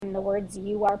the words,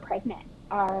 "You are pregnant,"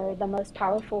 are the most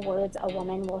powerful words a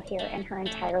woman will hear in her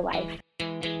entire life.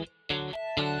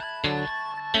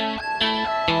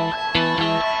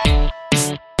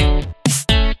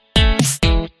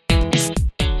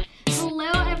 Hello,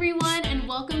 everyone, and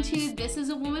welcome to This is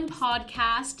a Woman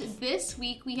podcast. This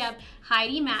week we have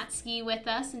Heidi Matzke with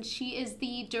us, and she is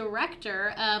the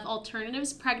director of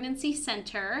Alternatives Pregnancy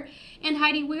Center. And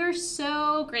Heidi, we are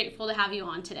so grateful to have you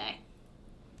on today.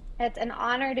 It's an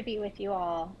honor to be with you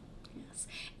all. Yes.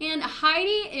 And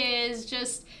Heidi is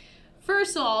just,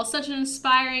 first of all, such an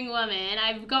inspiring woman.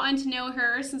 I've gotten to know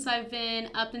her since I've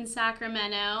been up in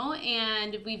Sacramento,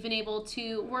 and we've been able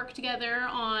to work together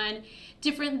on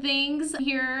different things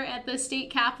here at the state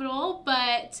capitol.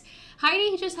 But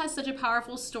Heidi just has such a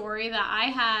powerful story that I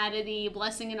had the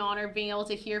blessing and honor of being able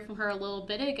to hear from her a little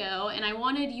bit ago. And I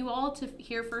wanted you all to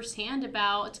hear firsthand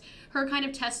about her kind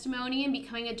of testimony and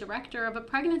becoming a director of a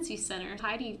pregnancy center.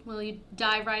 Heidi, will you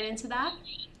dive right into that?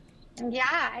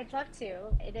 Yeah, I'd love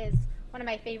to. It is one of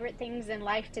my favorite things in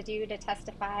life to do, to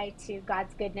testify to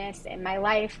God's goodness in my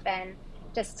life and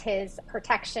just his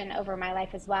protection over my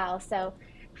life as well. So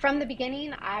from the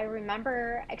beginning, I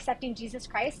remember accepting Jesus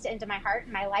Christ into my heart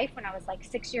and my life when I was like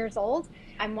 6 years old.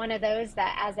 I'm one of those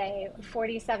that as a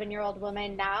 47-year-old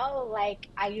woman now, like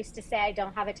I used to say, I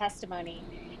don't have a testimony.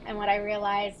 And what I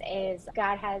realize is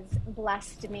God has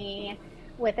blessed me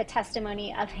with a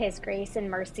testimony of his grace and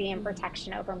mercy and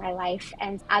protection over my life.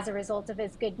 And as a result of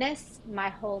his goodness, my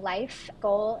whole life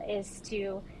goal is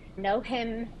to know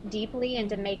him deeply and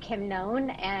to make him known,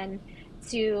 and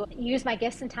to use my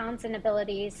gifts and talents and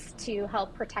abilities to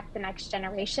help protect the next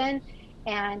generation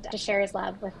and to share his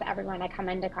love with everyone I come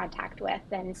into contact with.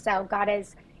 And so God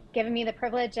has given me the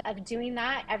privilege of doing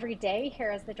that every day here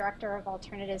as the director of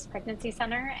Alternatives Pregnancy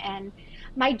Center. And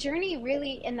my journey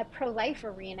really in the pro-life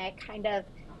arena kind of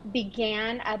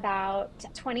began about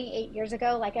 28 years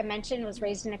ago. Like I mentioned, was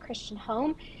raised in a Christian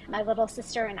home. My little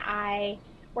sister and I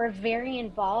were very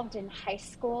involved in high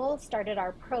school, started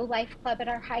our pro-life club at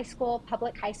our high school,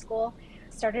 public high school,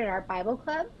 started our Bible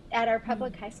club at our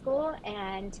public high school,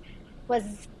 and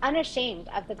was unashamed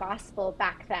of the gospel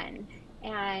back then.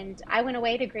 And I went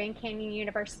away to Grand Canyon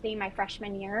University my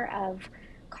freshman year of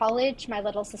college. My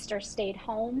little sister stayed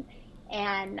home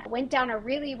and went down a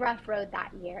really rough road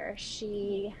that year.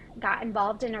 She got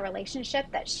involved in a relationship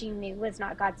that she knew was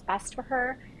not God's best for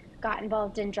her, got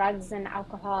involved in drugs and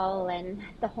alcohol and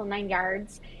the whole 9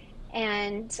 yards.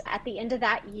 And at the end of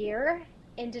that year,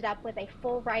 ended up with a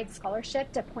full ride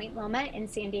scholarship to Point Loma in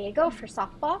San Diego for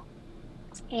softball.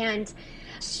 And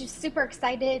she's super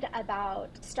excited about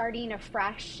starting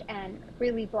afresh and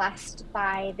really blessed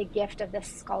by the gift of this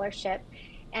scholarship.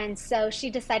 And so she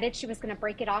decided she was going to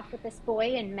break it off with this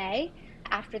boy in May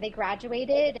after they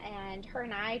graduated. And her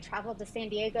and I traveled to San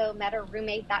Diego, met her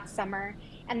roommate that summer.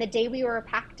 And the day we were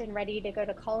packed and ready to go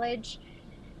to college,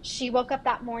 she woke up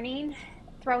that morning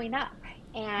throwing up.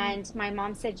 And my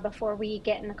mom said, before we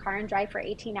get in the car and drive for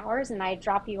 18 hours and I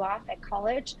drop you off at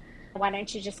college, why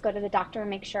don't you just go to the doctor and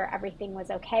make sure everything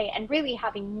was okay? And really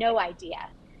having no idea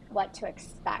what to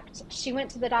expect. She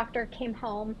went to the doctor, came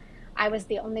home. I was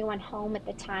the only one home at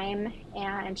the time,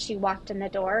 and she walked in the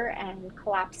door and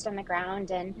collapsed on the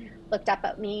ground and looked up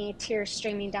at me, tears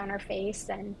streaming down her face,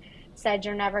 and said,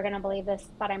 "You're never going to believe this,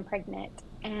 but I'm pregnant."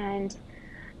 And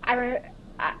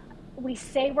we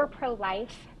say we're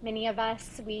pro-life. Many of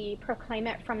us, we proclaim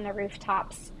it from the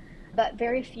rooftops, but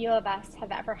very few of us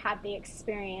have ever had the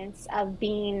experience of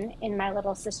being in my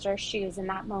little sister's shoes in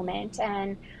that moment.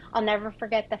 And I'll never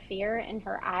forget the fear in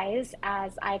her eyes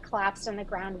as I collapsed on the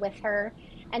ground with her,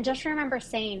 and just remember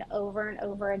saying over and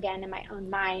over again in my own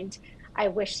mind, I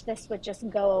wish this would just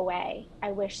go away.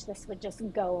 I wish this would just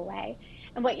go away.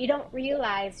 And what you don't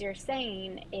realize you're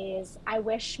saying is, I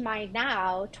wish my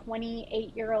now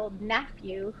 28-year-old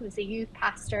nephew, who's a youth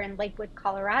pastor in Lakewood,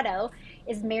 Colorado,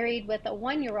 is married with a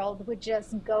 1-year-old, would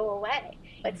just go away.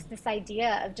 It's this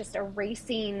idea of just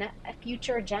erasing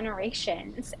future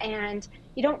generations. And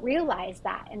you don't realize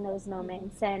that in those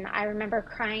moments. And I remember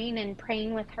crying and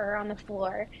praying with her on the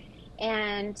floor.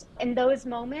 And in those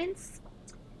moments,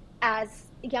 as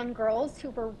young girls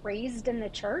who were raised in the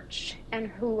church and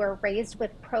who were raised with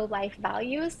pro-life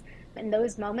values, in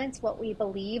those moments, what we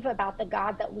believe about the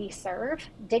God that we serve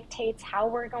dictates how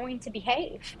we're going to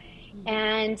behave.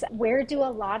 And where do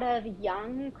a lot of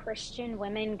young Christian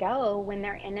women go when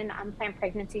they're in an unplanned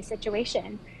pregnancy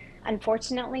situation?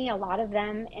 Unfortunately, a lot of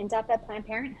them end up at Planned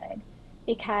Parenthood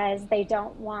because they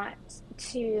don't want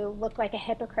to look like a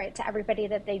hypocrite to everybody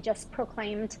that they just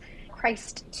proclaimed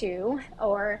Christ to,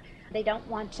 or they don't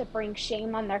want to bring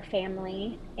shame on their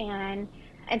family. And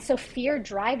And so fear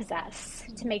drives us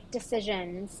to make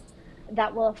decisions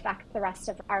that will affect the rest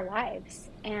of our lives.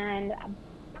 And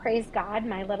praise God,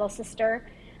 my little sister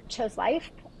chose life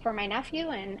for my nephew.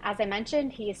 And as I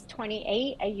mentioned, he's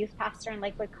 28, a youth pastor in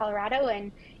Lakewood, Colorado,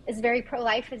 and is very pro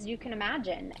life as you can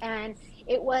imagine. And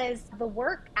it was the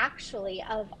work actually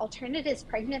of Alternatives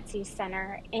Pregnancy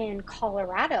Center in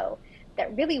Colorado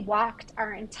that really walked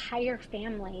our entire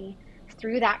family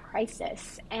through that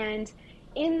crisis. And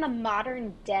in the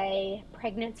modern day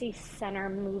pregnancy center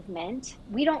movement,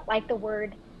 we don't like the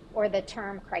word or the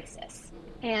term crisis.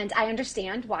 And I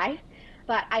understand why,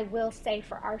 but I will say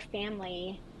for our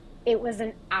family, it was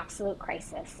an absolute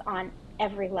crisis on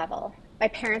every level. My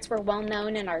parents were well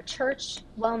known in our church,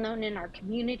 well known in our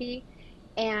community,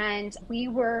 and we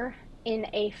were in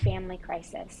a family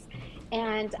crisis.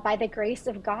 And by the grace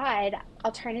of God,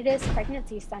 Alternatives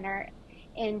Pregnancy Center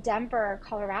in Denver,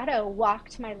 Colorado,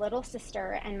 walked my little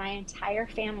sister and my entire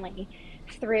family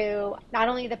through not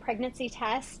only the pregnancy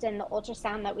test and the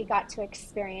ultrasound that we got to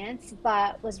experience,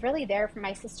 but was really there for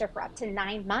my sister for up to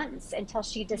 9 months until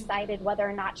she decided whether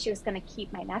or not she was going to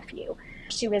keep my nephew.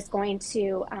 She was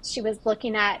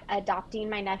looking at adopting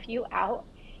my nephew out,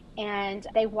 and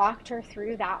they walked her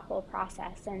through that whole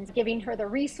process and giving her the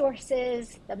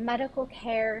resources, the medical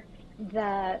care,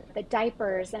 the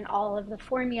diapers, and all of the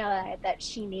formula that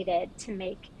she needed to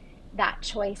make that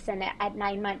choice. And at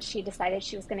 9 months, she decided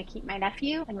she was going to keep my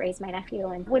nephew and raise my nephew.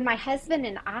 And when my husband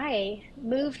and I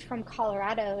moved from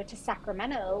Colorado to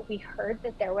Sacramento, we heard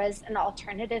that there was an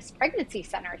alternatives pregnancy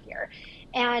center here.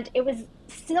 And it was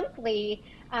simply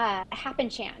a happen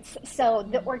chance. So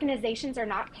the organizations are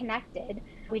not connected.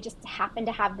 We just happen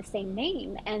to have the same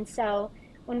name. And so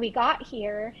when we got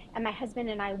here and my husband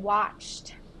and I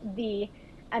watched the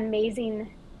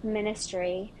amazing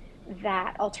ministry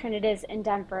that Alternatives in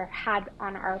Denver had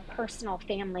on our personal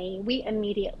family, we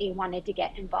immediately wanted to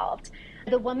get involved.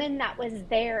 The woman that was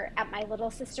there at my little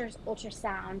sister's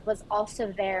ultrasound was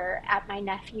also there at my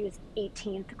nephew's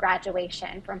 18th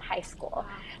graduation from high school.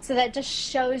 So that just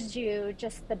shows you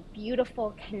just the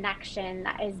beautiful connection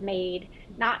that is made,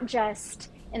 not just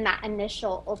in that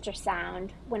initial ultrasound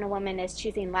when a woman is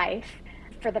choosing life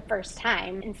for the first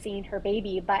time and seeing her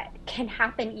baby, but can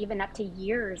happen even up to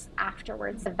years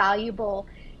afterwards. The valuable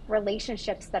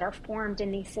relationships that are formed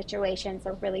in these situations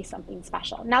are really something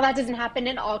special. Now, that doesn't happen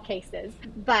in all cases,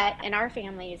 but in our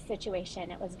family's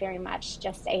situation, it was very much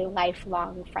just a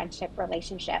lifelong friendship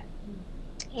relationship.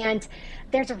 And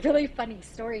there's a really funny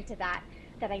story to that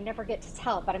I never get to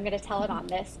tell, but I'm going to tell it on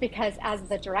this because as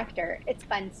the director, it's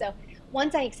fun. So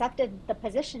once I accepted the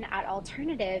position at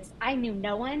Alternatives, I knew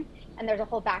no one, and there's a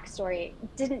whole backstory.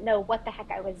 Didn't know what the heck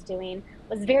I was doing,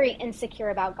 was very insecure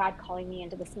about God calling me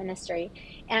into this ministry.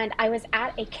 And I was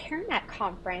at a CareNet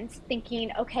conference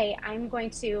thinking, okay, I'm going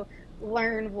to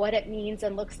learn what it means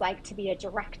and looks like to be a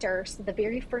director. So the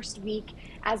very first week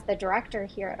as the director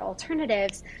here at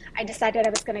Alternatives, I decided I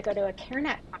was going to go to a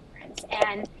CareNet conference.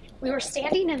 And we were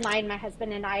standing in line, my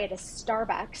husband and I, at a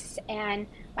Starbucks, and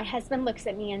my husband looks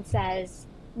at me and says,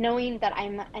 knowing that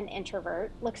I'm an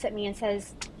introvert, looks at me and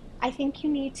says, I think you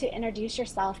need to introduce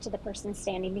yourself to the person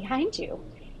standing behind you.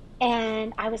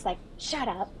 And I was like, shut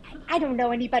up. I don't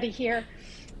know anybody here.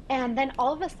 And then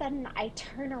all of a sudden I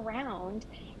turn around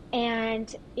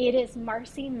and it is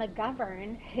Marcy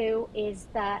McGovern, who is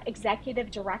the executive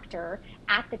director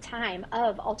at the time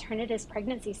of Alternatives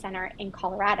Pregnancy Center in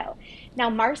Colorado. Now,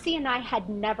 Marcy and I had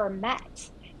never met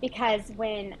because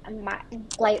when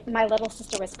my little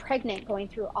sister was pregnant, going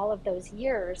through all of those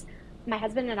years, my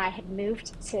husband and I had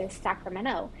moved to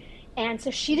Sacramento. And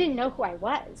so she didn't know who I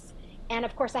was. And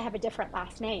of course, I have a different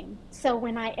last name. So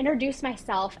when I introduced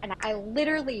myself and I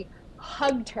literally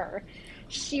hugged her,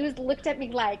 she looked at me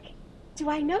like, do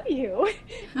I know you?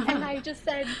 And I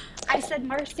said,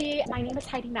 Marcy, my name is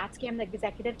Heidi Matzke. I'm the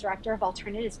executive director of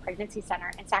Alternatives Pregnancy Center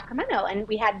in Sacramento. And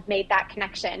we had made that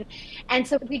connection. And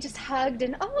so we just hugged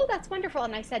and, oh, that's wonderful.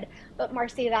 And I said, but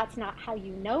Marcy, that's not how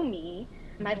you know me.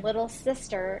 My little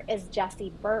sister is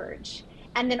Jessie Burge.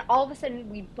 And then all of a sudden,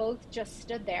 we both just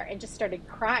stood there and just started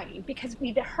crying because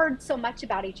we'd heard so much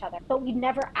about each other, but we'd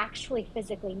never actually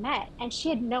physically met. And she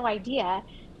had no idea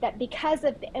that because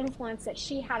of the influence that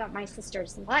she had on my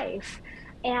sister's life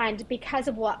and because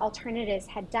of what Alternatives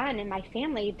had done in my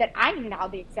family, that I'm now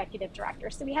the executive director.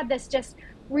 So we had this just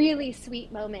really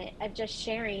sweet moment of just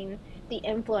sharing the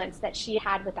influence that she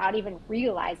had without even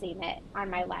realizing it on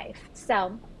my life.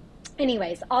 So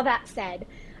anyways, all that said,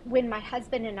 when my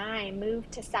husband and I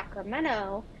moved to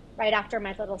Sacramento, right after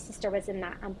my little sister was in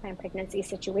that unplanned pregnancy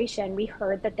situation, we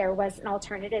heard that there was an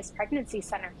Alternatives Pregnancy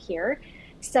Center here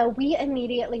So we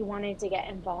immediately wanted to get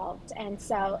involved. And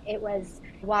so it was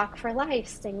Walk for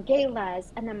Life and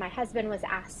galas. And then my husband was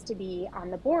asked to be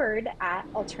on the board at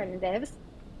Alternatives.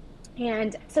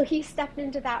 And so he stepped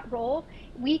into that role.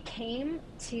 We came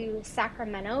to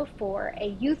Sacramento for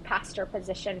a youth pastor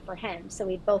position for him. So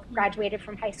we both graduated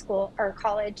from high school or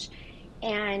college,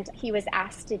 and he was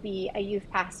asked to be a youth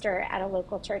pastor at a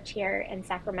local church here in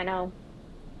Sacramento,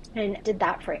 and did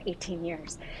that for 18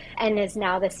 years and is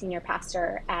now the senior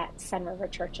pastor at Sun River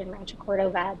Church in Rancho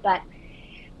Cordova. But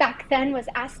back then was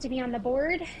asked to be on the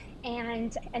board,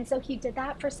 and so he did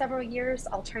that for several years.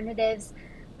 Alternatives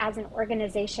as an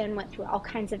organization went through all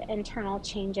kinds of internal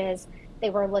changes. They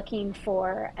were looking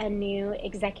for a new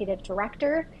executive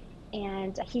director,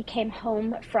 and he came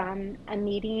home from a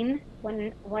meeting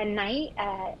one night,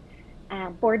 a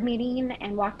board meeting,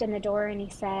 and walked in the door, and he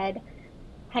said,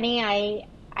 honey,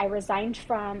 I resigned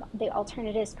from the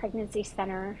Alternatives Pregnancy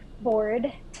Center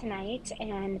board tonight,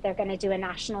 and they're going to do a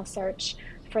national search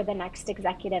for the next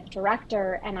executive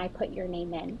director, and I put your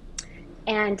name in.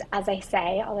 And as I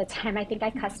say all the time, I think I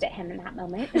cussed at him in that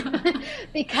moment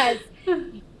because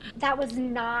that was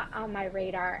not on my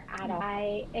radar at all.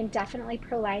 I am definitely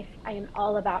pro-life. I am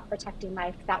all about protecting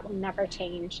life. That will never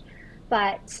change.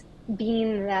 But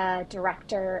being the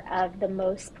director of the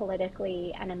most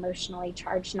politically and emotionally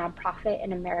charged nonprofit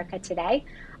in America today,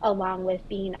 along with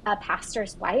being a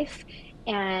pastor's wife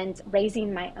and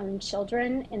raising my own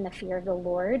children in the fear of the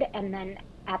Lord, and then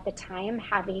at the time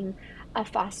having a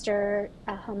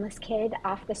homeless kid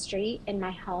off the street in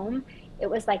my home, it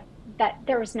was like that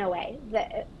there was no way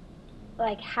that,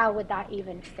 like, how would that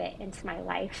even fit into my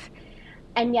life?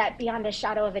 And yet, beyond a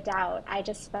shadow of a doubt, I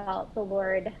just felt the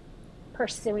Lord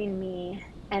pursuing me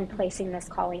and placing this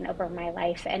calling over my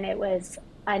life, and it was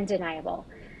undeniable.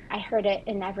 I heard it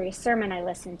in every sermon I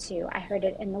listened to. I heard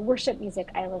it in the worship music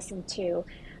I listened to.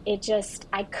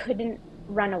 I couldn't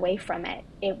run away from it.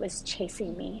 It was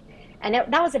chasing me. And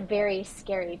that was a very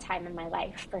scary time in my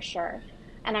life, for sure.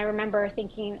 And I remember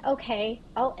thinking, okay,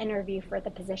 I'll interview for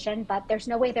the position, but there's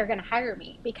no way they're going to hire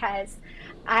me because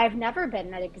I've never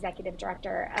been an executive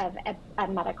director of a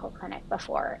medical clinic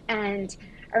before. And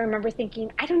I remember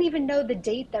thinking, I don't even know the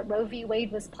date that Roe v.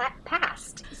 Wade was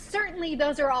passed. Certainly,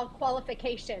 those are all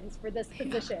qualifications for this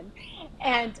position.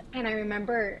 And I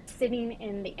remember sitting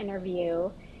in the interview,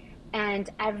 and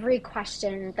every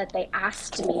question that they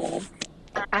asked me,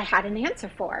 I had an answer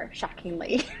for,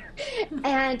 shockingly.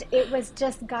 And it was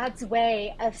just God's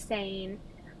way of saying,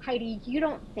 Heidi, you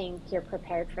don't think you're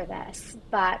prepared for this,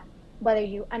 but whether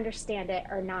you understand it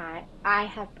or not, I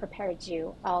have prepared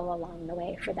you all along the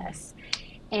way for this.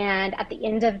 And at the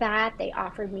end of that, they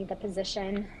offered me the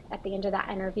position at the end of that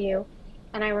interview.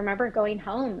 And I remember going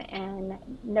home and,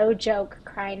 no joke,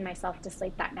 crying myself to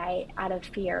sleep that night out of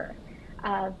fear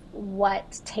of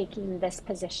what taking this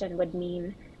position would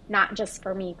mean, not just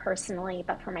for me personally,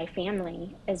 but for my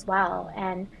family as well.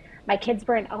 And my kids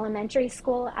were in elementary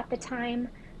school at the time.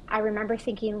 I remember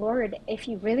thinking, Lord, if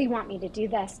you really want me to do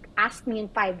this, ask me in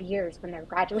 5 years when they're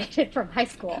graduated from high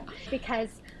school, because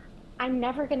I'm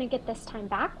never going to get this time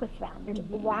back with them.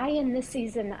 Mm-hmm. Why in this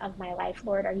season of my life,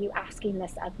 Lord, are you asking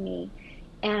this of me?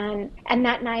 And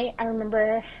that night, I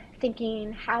remember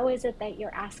thinking, how is it that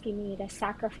you're asking me to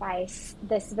sacrifice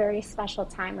this very special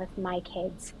time with my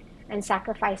kids and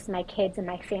sacrifice my kids and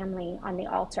my family on the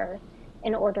altar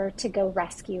in order to go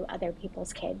rescue other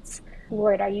people's kids?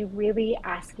 Lord, are you really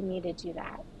asking me to do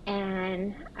that?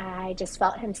 And I just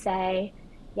felt him say,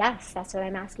 yes, that's what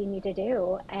I'm asking you to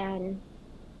do. And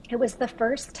it was the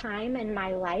first time in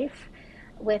my life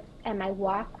and my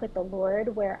walk with the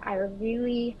Lord where I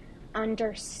really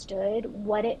understood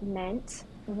what it meant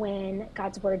when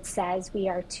God's word says we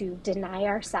are to deny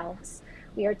ourselves,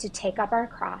 we are to take up our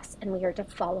cross, and we are to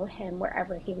follow him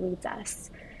wherever he leads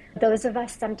us. Those of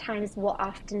us sometimes will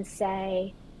often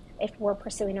say, if we're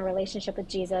pursuing a relationship with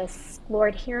Jesus,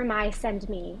 Lord, here am I, send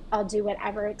me. I'll do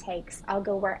whatever it takes. I'll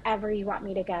go wherever you want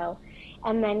me to go.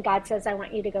 And then God says, I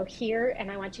want you to go here, and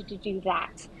I want you to do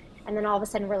that. And then all of a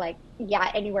sudden we're like,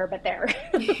 yeah, anywhere but there.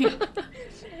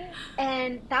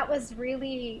 And that was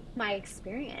really my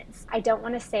experience. I don't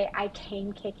want to say I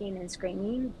came kicking and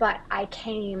screaming, but I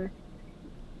came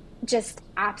just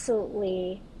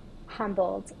absolutely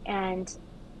humbled, and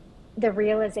the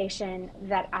realization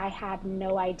that I have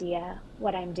no idea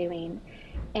what I'm doing.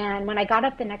 And when I got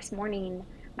up the next morning,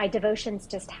 my devotions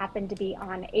just happened to be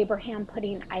on Abraham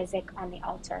putting Isaac on the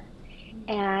altar.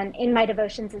 And in my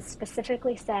devotions, it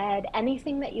specifically said,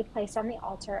 anything that you place on the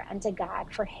altar unto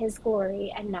God for his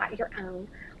glory and not your own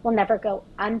will never go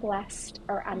unblessed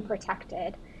or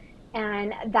unprotected.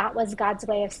 And that was God's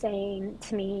way of saying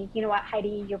to me, you know what,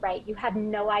 Heidi, you're right. You have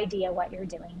no idea what you're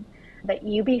doing, but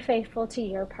you be faithful to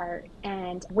your part.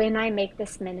 And when I make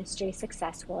this ministry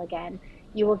successful again,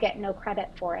 you will get no credit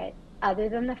for it other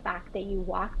than the fact that you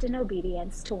walked in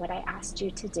obedience to what I asked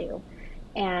you to do.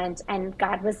 And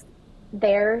God was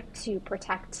there to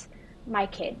protect my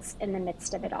kids in the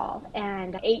midst of it all.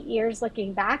 And 8 years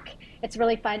looking back, it's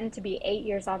really fun to be 8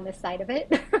 years on this side of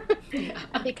it Yeah.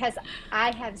 because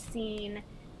I have seen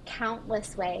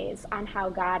countless ways on how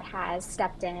God has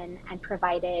stepped in and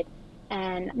provided,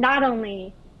 and not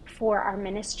only for our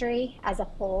ministry as a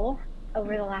whole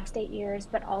over the last 8 years,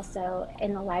 but also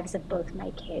in the lives of both my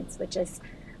kids, which is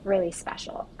really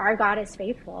special. Our God is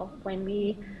faithful when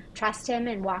we trust him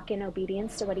and walk in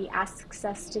obedience to what he asks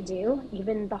us to do,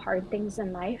 even the hard things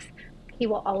in life. He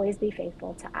will always be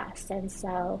faithful to us. And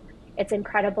so it's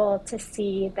incredible to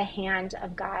see the hand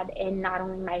of God in not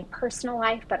only my personal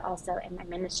life, but also in my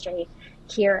ministry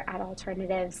here at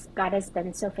Alternatives. God has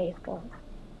been so faithful.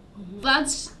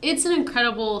 It's an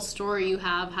incredible story you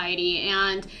have, Heidi,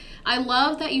 and I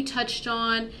love that you touched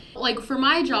on, like, for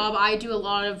my job, I do a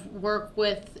lot of work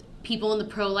with people in the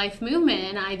pro-life movement,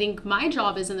 and I think my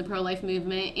job is in the pro-life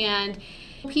movement, and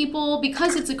people,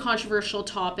 because it's a controversial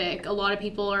topic, a lot of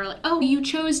people are like, oh, you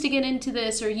chose to get into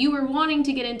this, or you were wanting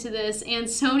to get into this. And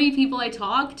so many people I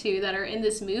talk to that are in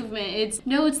this movement, it's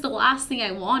the last thing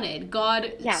I wanted.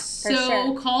 God Yeah, for so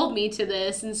sure. called me to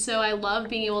this. And so I love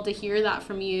being able to hear that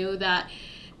from you, that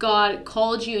God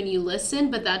called you and you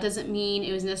listened, but that doesn't mean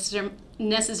it was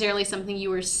necessarily something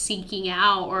you were seeking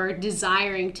out or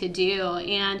desiring to do.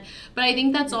 But I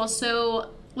think that's also,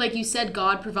 like you said,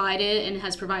 God provided and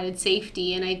has provided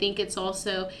safety. And I think it's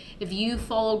also, if you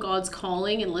follow God's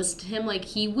calling and listen to him, like,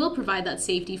 he will provide that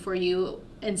safety for you.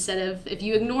 Instead of, if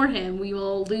you ignore him, we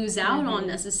will lose out on Mm-hmm.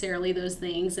 necessarily those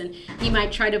things, and he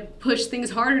might try to push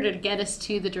things harder to get us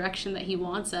to the direction that he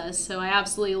wants us. So I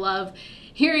absolutely love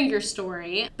hearing your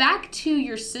story. Back to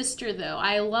your sister, though,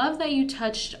 I love that you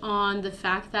touched on the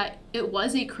fact that it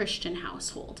was a Christian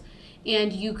household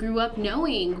and you grew up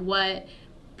knowing what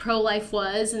pro-life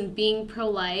was and being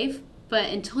pro-life, but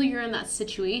until you're in that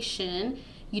situation,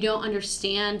 you don't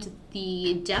understand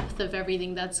the depth of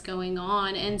everything that's going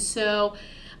on. And so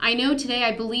I know today,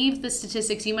 I believe the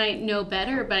statistics, you might know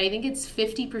better, but I think it's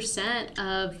 50%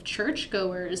 of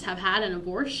churchgoers have had an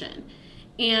abortion.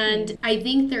 And I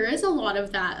think there is a lot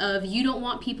of that, of you don't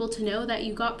want people to know that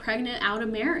you got pregnant out of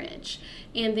marriage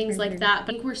and things like Mm-hmm. that.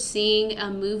 But I think we're seeing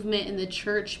a movement in the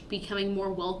church becoming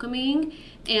more welcoming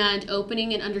and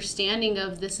opening and understanding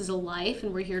of this is a life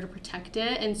and we're here to protect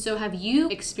it. And so have you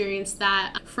experienced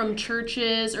that from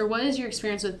churches, or what is your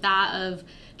experience with that, of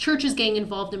churches getting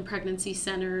involved in pregnancy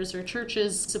centers or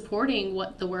churches supporting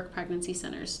what the work pregnancy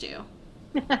centers do?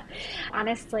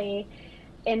 Honestly,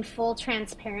 in full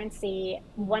transparency,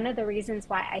 one of the reasons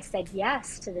why I said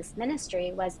yes to this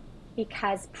ministry was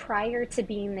because prior to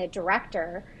being the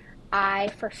director, I,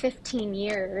 for 15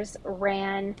 years,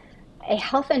 ran a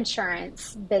health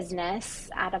insurance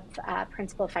business out of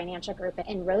Principal Financial Group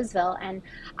in Roseville. And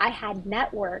I had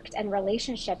networked and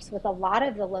relationships with a lot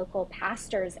of the local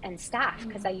pastors and staff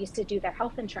because I used to do their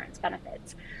health insurance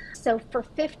benefits. So for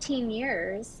 15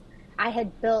 years, I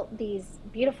had built these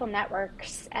beautiful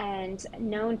networks and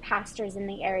known pastors in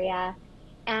the area.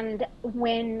 And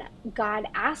when God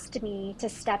asked me to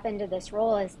step into this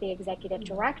role as the executive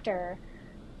director,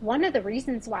 one of the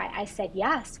reasons why I said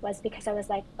yes was because I was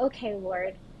like, okay,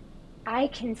 Lord, I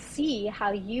can see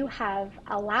how you have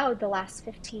allowed the last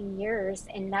 15 years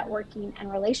in networking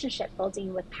and relationship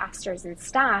building with pastors and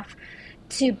staff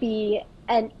to be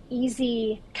an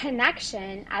easy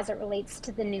connection as it relates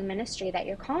to the new ministry that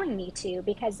you're calling me to,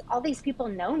 because all these people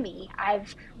know me.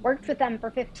 I've worked with them for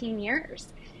 15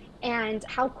 years. And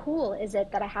how cool is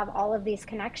it that I have all of these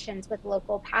connections with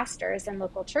local pastors and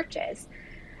local churches?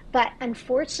 But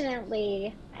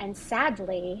unfortunately and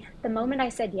sadly, the moment I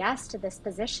said yes to this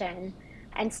position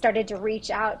and started to reach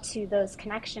out to those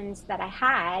connections that I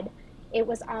had, it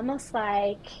was almost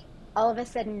like all of a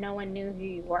sudden no one knew who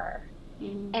you were.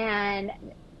 Mm-hmm. And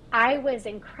I was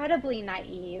incredibly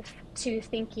naive to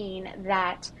thinking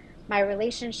that my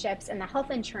relationships in the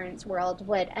health insurance world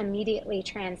would immediately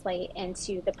translate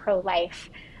into the pro life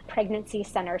pregnancy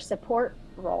center support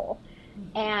role.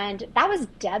 And that was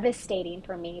devastating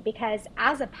for me because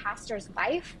as a pastor's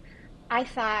wife, I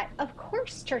thought, of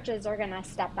course, churches are going to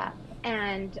step up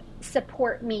and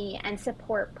support me and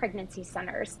support pregnancy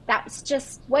centers. That's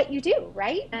just what you do,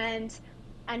 right? And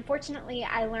unfortunately,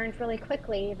 I learned really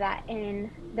quickly that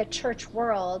in the church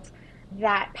world,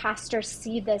 that pastors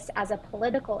see this as a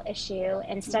political issue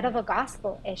instead of a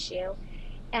gospel issue.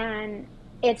 And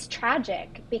it's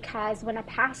tragic because when a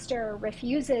pastor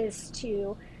refuses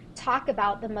to talk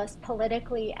about the most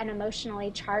politically and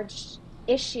emotionally charged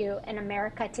issue in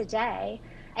America today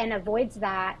and avoids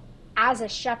that as a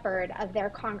shepherd of their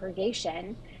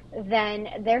congregation, then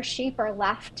their sheep are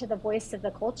left to the voice of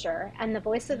the culture, and the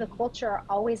voice of the culture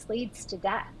always leads to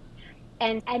death.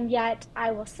 And yet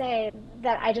I will say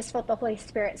that I just felt the Holy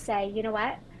Spirit say, you know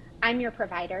what? I'm your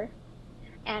provider,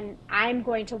 and I'm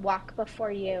going to walk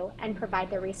before you and provide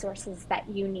the resources that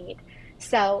you need.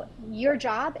 So your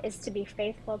job is to be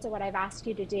faithful to what I've asked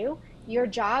you to do. Your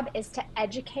job is to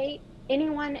educate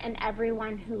anyone and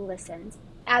everyone who listens.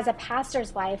 As a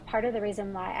pastor's life, part of the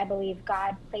reason why I believe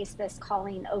God placed this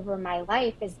calling over my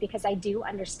life is because I do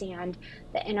understand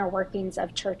the inner workings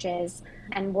of churches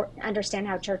and understand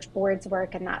how church boards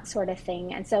work and that sort of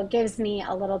thing. And so it gives me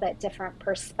a little bit different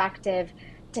perspective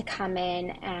to come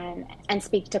in and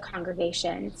speak to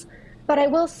congregations. But I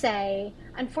will say,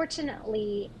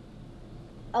 unfortunately,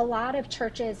 a lot of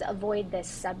churches avoid this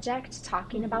subject,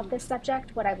 talking about this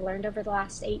subject. What I've learned over the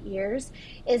last 8 years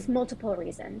is multiple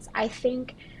reasons. I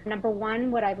think, number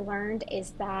one, what I've learned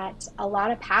is that a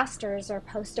lot of pastors are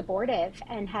post-abortive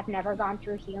and have never gone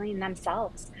through healing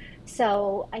themselves.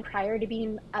 So prior to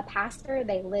being a pastor,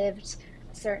 they lived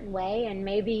a certain way, and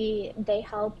maybe they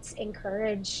helped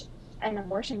encourage an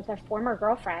abortion with a former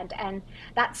girlfriend, and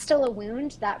that's still a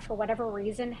wound that for whatever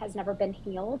reason has never been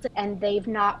healed, and they've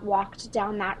not walked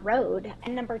down that road.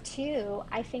 And number two,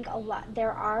 I think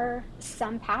there are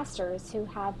some pastors who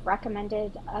have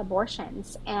recommended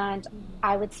abortions, and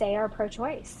I would say are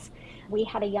pro-choice. We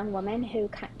had a young woman who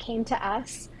came to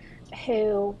us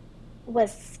who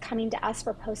was coming to us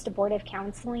for post-abortive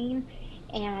counseling,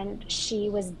 and she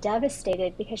was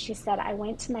devastated because she said, I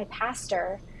went to my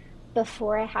pastor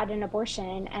before I had an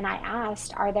abortion, and I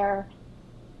asked, are there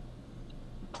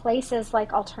places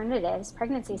like Alternatives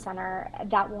Pregnancy Center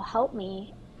that will help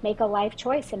me make a life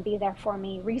choice and be there for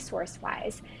me resource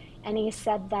wise? And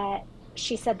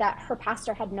she said that her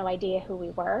pastor had no idea who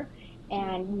we were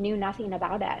and knew nothing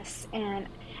about us. And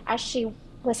as she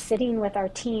was sitting with our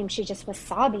team, she just was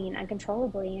sobbing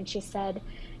uncontrollably, and she said,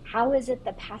 how is it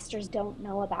that pastors don't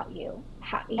know about you?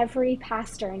 Every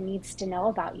pastor needs to know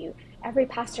about you. Every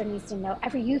pastor needs to know,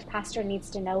 every youth pastor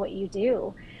needs to know what you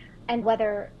do. And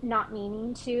whether not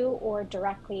meaning to or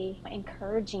directly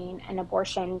encouraging an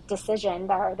abortion decision,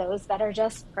 there are those that are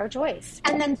just pro-choice.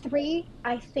 And then three,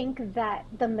 I think that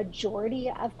the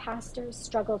majority of pastors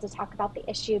struggle to talk about the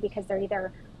issue because they're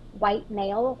either white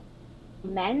male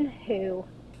men who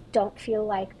don't feel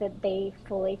like that they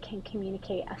fully can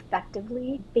communicate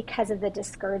effectively because of the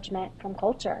discouragement from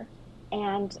culture.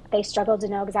 And they struggle to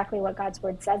know exactly what God's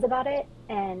word says about it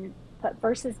and put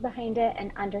verses behind it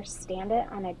and understand it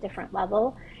on a different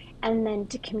level, and then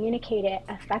to communicate it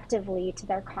effectively to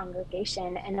their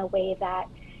congregation in a way that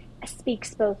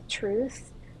speaks both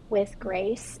truth with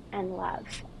grace and love.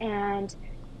 And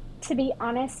to be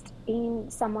honest, being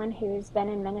someone who's been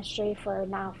in ministry for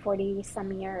now 40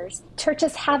 some years,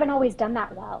 churches haven't always done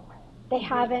that well. They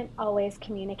haven't always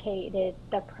communicated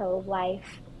the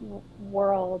pro-life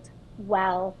world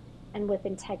well and with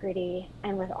integrity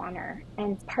and with honor.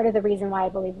 And part of the reason why I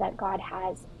believe that God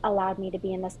has allowed me to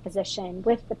be in this position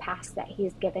with the past that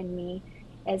he's given me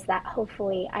is that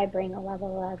hopefully I bring a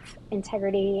level of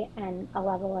integrity and a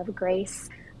level of grace,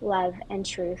 love, and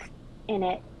truth in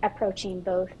it, approaching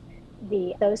both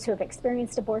those who have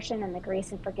experienced abortion and the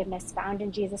grace and forgiveness found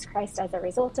in Jesus Christ as a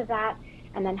result of that,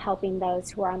 and then helping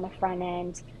those who are on the front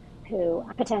end who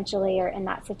potentially are in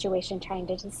that situation trying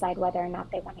to decide whether or not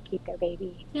they want to keep their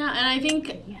baby. Yeah, and I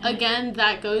think, again,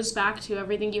 that goes back to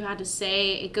everything you had to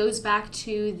say. It goes back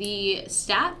to the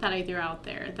stat that I threw out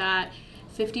there, that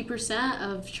 50%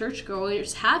 of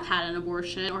churchgoers have had an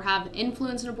abortion or have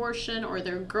influenced an abortion, or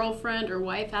their girlfriend or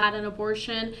wife had an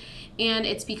abortion. And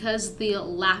it's because the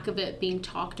lack of it being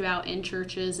talked about in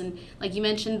churches. And like you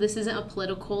mentioned, this isn't a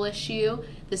political issue.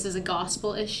 This is a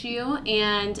gospel issue.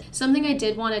 And something I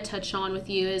did want to touch on with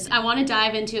you is I want to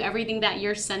dive into everything that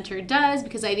your center does,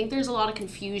 because I think there's a lot of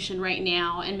confusion right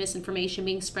now and misinformation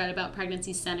being spread about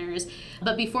pregnancy centers.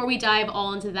 But before we dive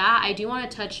all into that, I do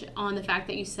want to touch on the fact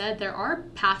that you said there are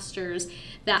pastors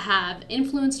that have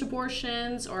influenced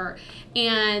abortions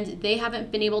and they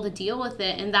haven't been able to deal with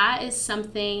it. And that is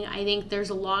something I think there's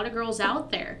a lot of girls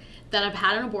out there that have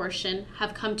had an abortion,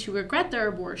 have come to regret their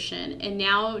abortion, and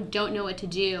now don't know what to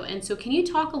do. And so can you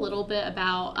talk a little bit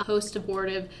about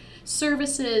post-abortive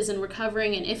services and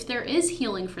recovering, and if there is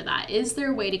healing for that? Is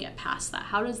there a way to get past that?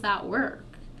 How does that work?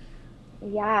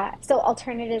 Yeah. So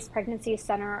Alternatives Pregnancy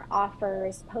Center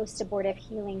offers post-abortive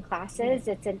healing classes.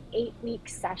 It's an 8-week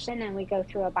session, and we go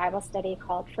through a Bible study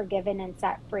called Forgiven and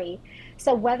Set Free.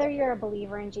 So whether you're a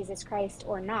believer in Jesus Christ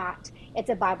or not,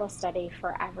 it's a Bible study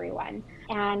for everyone.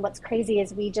 And what's crazy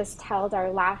is we just held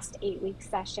our last 8-week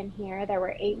session here. There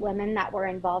were 8 women that were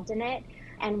involved in it.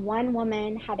 And one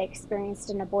woman had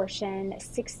experienced an abortion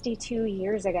 62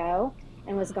 years ago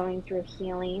and was going through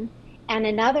healing. And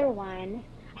another one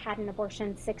had an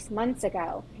abortion 6 months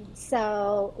ago.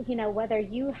 So, whether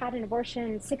you had an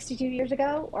abortion 62 years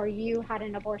ago or you had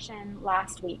an abortion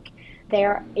last week,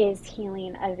 there is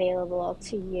healing available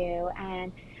to you.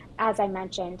 And as I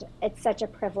mentioned, it's such a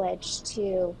privilege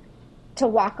to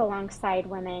walk alongside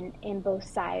women in both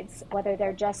sides, whether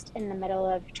they're just in the middle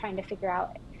of trying to figure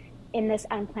out in this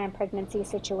unplanned pregnancy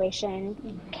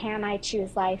situation, can I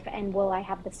choose life and will I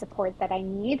have the support that I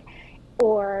need?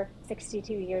 Or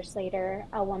 62 years later,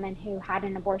 a woman who had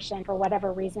an abortion for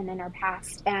whatever reason in her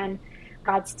past, and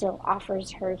God still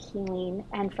offers her healing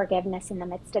and forgiveness in the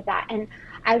midst of that. And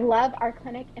I love our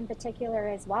clinic in particular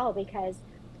as well, because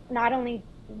not only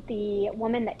the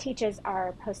woman that teaches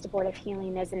our post abortive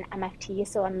healing is an MFT,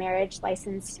 so a marriage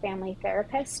licensed family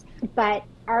therapist, but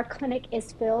our clinic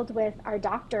is filled with our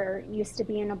doctor used to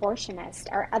be an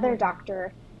abortionist, our other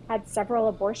doctor had several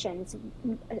abortions.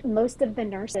 Most of the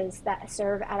nurses that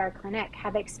serve at our clinic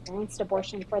have experienced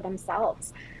abortion for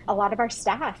themselves. A lot of our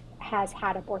staff has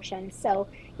had abortions. So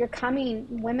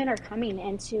women are coming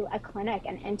into a clinic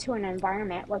and into an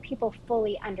environment where people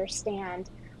fully understand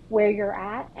where you're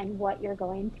at and what you're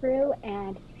going through.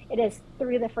 And it is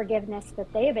through the forgiveness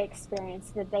that they've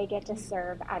experienced that they get to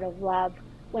serve out of love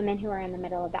women who are in the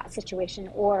middle of that situation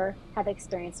or have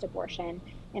experienced abortion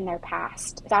in their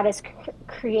past. That has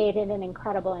created an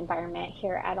incredible environment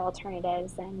here at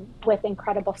Alternatives, and with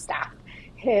incredible staff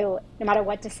who, no matter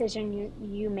what decision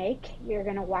you make, you're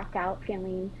going to walk out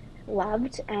feeling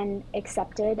loved and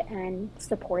accepted and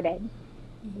supported.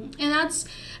 And that's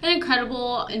an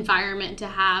incredible environment to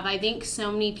have. I think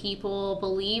so many people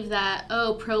believe that,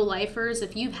 oh, pro lifers,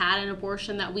 if you've had an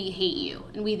abortion, that we hate you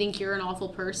and we think you're an awful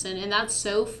person. And that's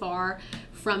so far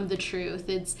from the truth.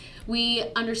 We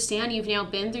understand you've now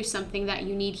been through something that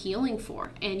you need healing for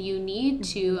and you need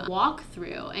to walk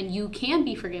through, and you can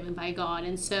be forgiven by God.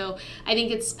 And so I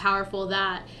think it's powerful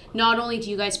that not only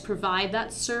do you guys provide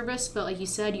that service, but like you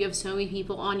said, you have so many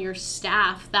people on your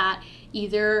staff that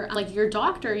either, like your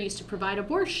doctor used to provide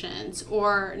abortions,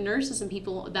 or nurses and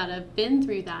people that have been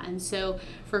through that. And so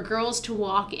for girls to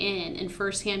walk in and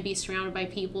firsthand be surrounded by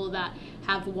people that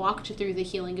have walked through the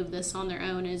healing of this on their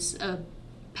own is a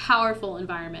powerful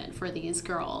environment for these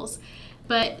girls.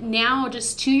 But now,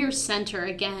 just to your center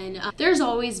again, there's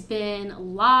always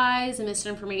been lies and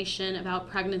misinformation about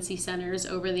pregnancy centers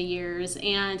over the years.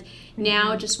 And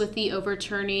now, just with the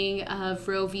overturning of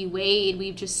Roe v. Wade,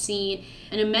 we've just seen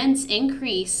an immense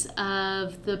increase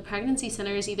of the pregnancy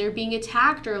centers either being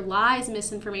attacked or lies and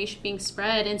misinformation being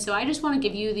spread. And so I just want to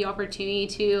give you the opportunity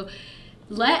to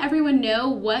let everyone know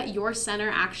what your center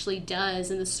actually does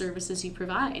and the services you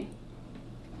provide.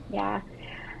 Yeah.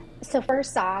 So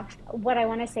first off, what I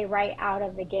want to say right out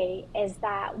of the gate is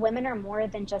that women are more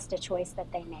than just a choice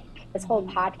that they make. This whole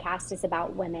podcast is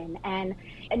about women, and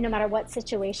no matter what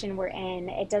situation we're in,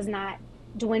 it does not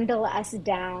dwindle us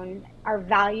down. Our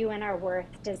value and our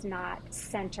worth does not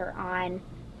center on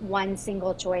one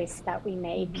single choice that we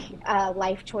make, a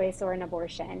life choice or an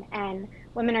abortion. And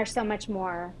women are so much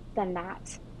more than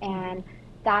that. And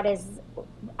that is,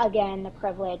 again, the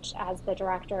privilege as the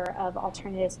director of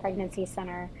Alternatives Pregnancy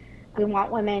Center. We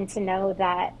want women to know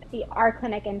that our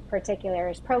clinic in particular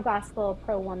is pro-gospel,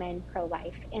 pro-woman,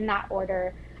 pro-life. In that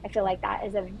order, I feel like that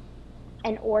is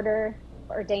an order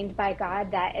ordained by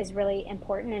God that is really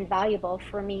important and valuable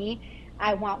for me.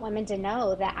 I want women to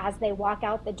know that as they walk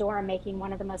out the door making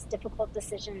one of the most difficult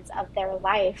decisions of their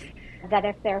life, that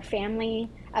if their family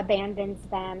abandons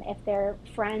them, if their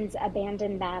friends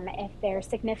abandon them, if their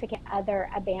significant other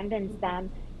abandons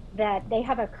them, that they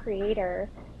have a creator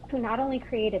who not only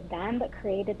created them, but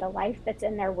created the life that's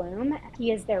in their womb.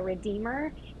 He is their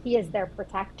redeemer. He is their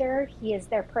protector. He is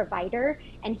their provider,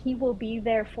 and he will be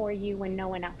there for you when no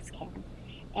one else can.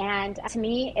 And to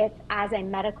me, if as a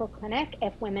medical clinic,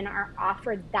 if women are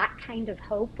offered that kind of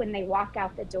hope when they walk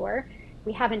out the door,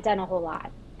 we haven't done a whole lot.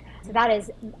 So that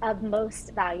is of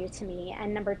most value to me.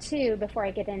 And number two, before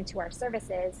I get into our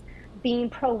services, being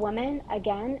pro-woman,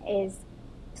 again, is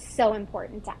so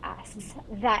important to us,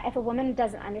 that if a woman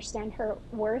doesn't understand her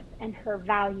worth and her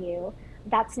value,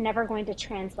 that's never going to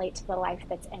translate to the life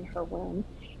that's in her womb.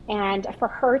 And for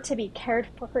her to be cared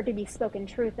for, her to be spoken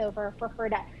truth over, for her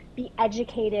to be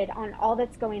educated on all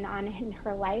that's going on in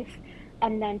her life,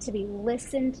 and then to be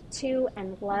listened to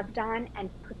and loved on and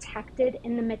protected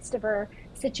in the midst of her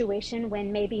situation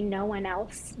when maybe no one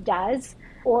else does.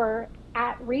 Or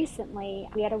at recently,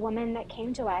 we had a woman that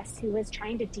came to us who was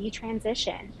trying to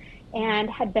detransition and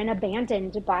had been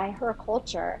abandoned by her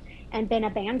culture and been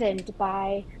abandoned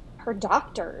by her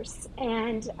doctors.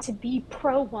 And to be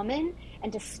pro woman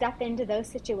and to step into those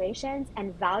situations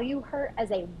and value her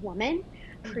as a woman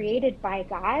created by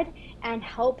God and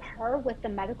help her with the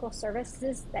medical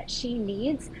services that she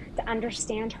needs to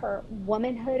understand her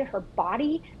womanhood, her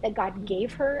body that God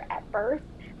gave her at birth,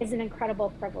 is an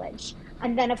incredible privilege.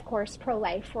 And then, of course, pro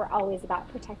life, we're always about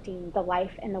protecting the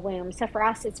life in the womb. So for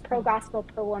us, it's pro gospel,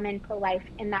 pro woman, pro life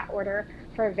in that order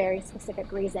for a very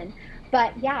specific reason.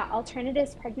 But yeah,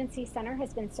 Alternatives Pregnancy Center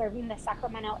has been serving the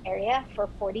Sacramento area for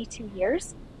 42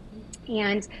 years.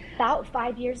 And about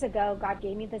 5 years ago, God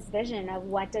gave me this vision of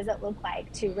what does it look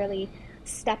like to really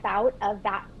step out of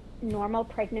that normal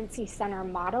pregnancy center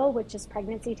model, which is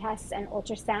pregnancy tests and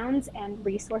ultrasounds and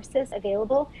resources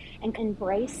available, and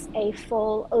embrace a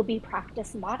full OB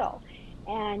practice model.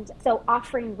 And so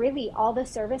offering really all the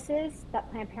services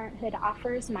that Planned Parenthood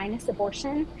offers minus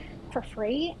abortion for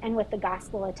free and with the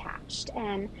gospel attached.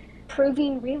 And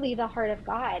proving really the heart of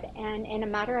God. And in a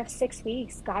matter of 6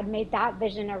 weeks, God made that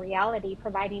vision a reality,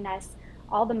 providing us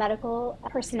all the medical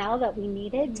personnel that we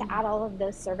needed to add all of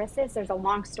those services. There's a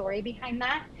long story behind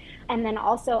that. And then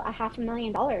also a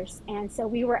 $500,000. And so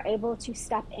we were able to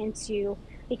step into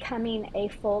becoming a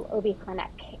full OB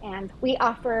clinic. And we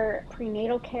offer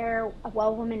prenatal care,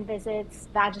 well woman visits,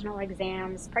 vaginal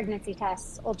exams, pregnancy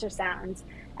tests, ultrasounds,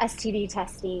 STD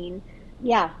testing,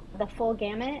 yeah, the full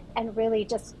gamut, and really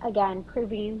just, again,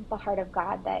 proving the heart of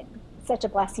God that it's such a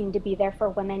blessing to be there for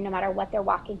women no matter what they're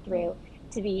walking through,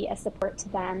 to be a support to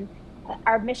them.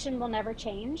 Our mission will never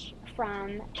change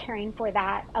from caring for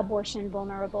that abortion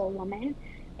vulnerable woman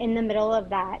in the middle of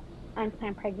that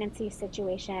unplanned pregnancy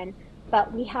situation.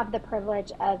 But we have the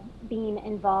privilege of being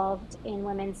involved in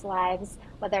women's lives,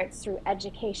 whether it's through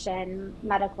education,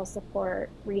 medical support,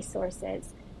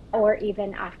 resources, or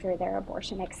even after their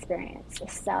abortion experience.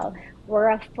 So we're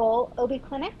a full OB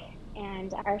clinic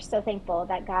and are so thankful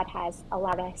that God has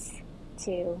allowed us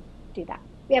to do that.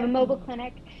 We have a mobile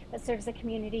clinic that serves the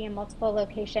community in multiple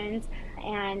locations,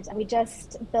 and we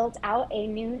just built out a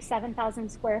new 7,000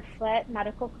 square foot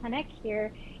medical clinic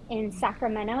here in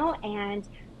Sacramento, and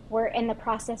we're in the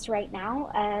process right now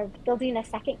of building a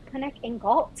second clinic in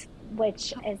Galt,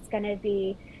 which is going to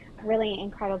be really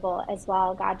incredible as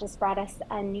well. God just brought us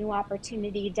a new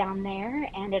opportunity down there,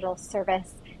 and it'll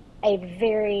service a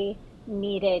very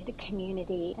needed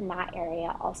community in that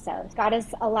area also. God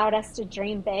has allowed us to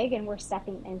dream big, and we're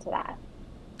stepping into that.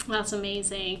 That's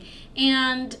amazing.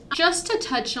 And just to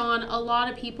touch on, a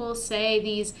lot of people say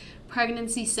these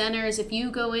pregnancy centers, if you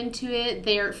go into it,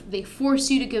 they force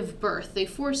you to give birth. They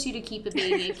force you to keep a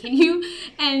baby.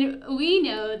 And we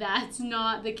know that's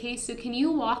not the case. So can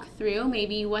you walk through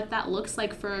maybe what that looks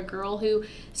like for a girl who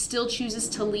still chooses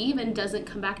to leave and doesn't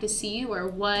come back to see you, or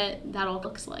what that all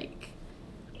looks like?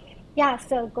 Yeah,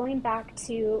 so going back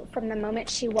to from the moment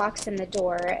she walks in the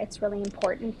door, it's really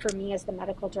important for me as the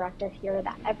medical director here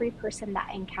that every person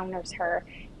that encounters her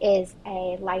is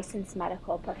a licensed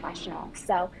medical professional.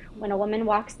 So when a woman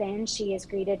walks in, she is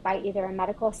greeted by either a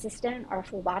medical assistant or a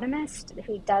phlebotomist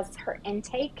who does her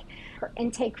intake. Her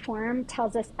intake form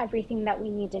tells us everything that we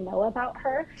need to know about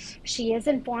her. She is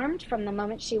informed from the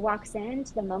moment she walks in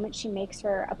to the moment she makes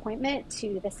her appointment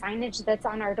to the signage that's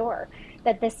on our door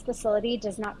that this facility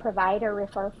does not provide or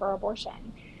refer for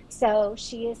abortion. So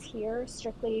she is here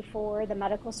strictly for the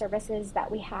medical services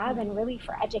that we have and really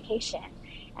for education.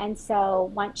 And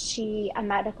so once a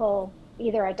medical,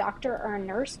 either a doctor or a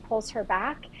nurse pulls her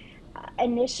back,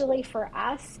 initially for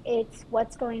us, it's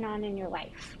what's going on in your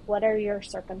life? What are your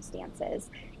circumstances?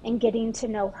 And getting to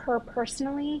know her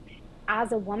personally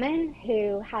as a woman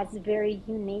who has very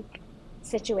unique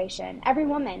situation. Every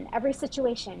woman, every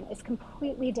situation is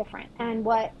completely different. And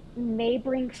what may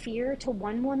bring fear to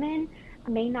one woman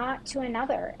may not to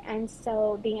another. And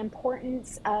so the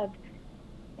importance of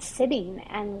sitting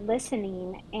and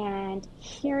listening and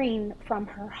hearing from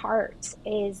her heart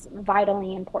is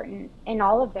vitally important in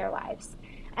all of their lives.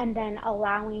 And then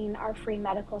allowing our free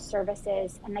medical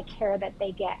services and the care that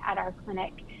they get at our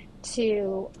clinic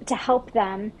to help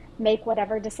them make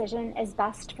whatever decision is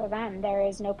best for them. There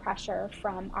is no pressure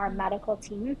from our medical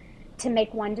team to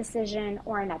make one decision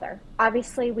or another.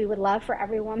 Obviously, we would love for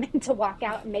every woman to walk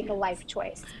out and make a life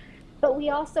choice. But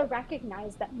we also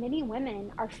recognize that many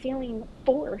women are feeling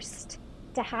forced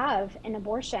to have an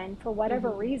abortion for whatever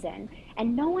Mm-hmm. reason.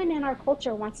 And no one in our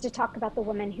culture wants to talk about the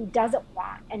woman who doesn't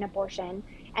want an abortion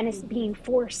and is Mm-hmm. being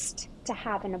forced to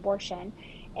have an abortion.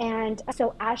 And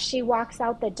so as she walks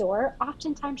out the door,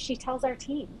 oftentimes she tells our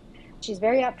team, she's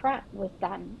very upfront with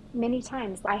them. Many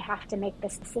times, I have to make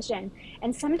this decision.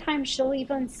 And sometimes she'll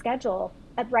even schedule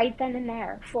right then and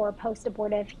there for post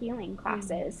abortive healing Mm-hmm.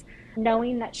 classes,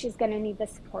 knowing that she's going to need the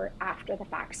support after the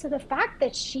fact. So the fact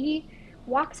that she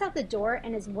walks out the door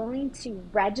and is willing to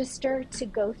register to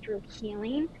go through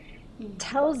healing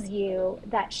tells you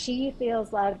that she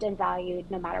feels loved and valued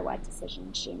no matter what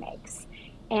decision she makes.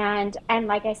 And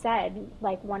like I said,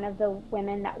 like one of the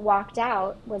women that walked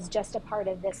out was just a part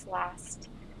of this last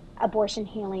abortion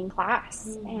healing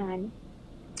class. Mm-hmm. And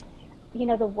you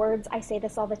know, the words, I say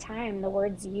this all the time, the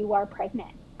words "you are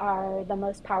pregnant" are the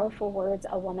most powerful words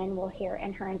a woman will hear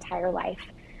in her entire life,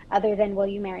 other than "will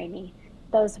you marry me?"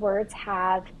 Those words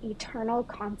have eternal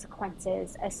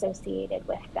consequences associated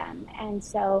with them. And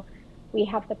so we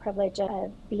have the privilege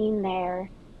of being there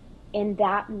in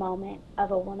that moment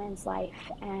of a woman's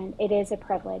life. And it is a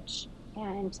privilege.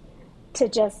 And to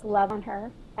just love on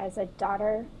her as a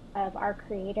daughter of our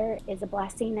creator is a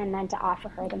blessing, and then to offer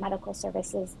her the medical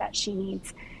services that she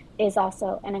needs is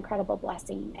also an incredible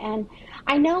blessing. And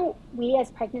I know we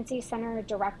as pregnancy center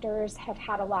directors have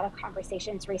had a lot of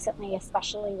conversations recently,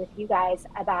 especially with you guys,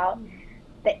 about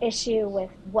the issue with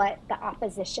what the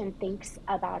opposition thinks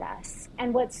about us.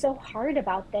 And what's so hard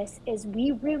about this is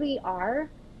we really are,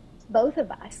 both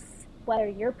of us, whether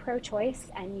you're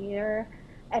pro-choice and you're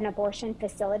an abortion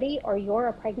facility or you're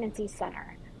a pregnancy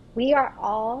center, we are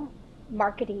all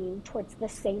marketing towards the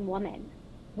same woman.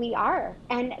 We are.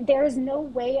 And there's no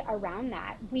way around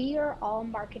that. We are all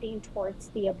marketing towards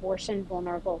the abortion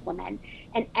vulnerable woman.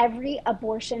 And every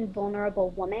abortion vulnerable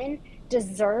woman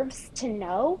deserves to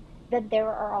know that there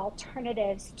are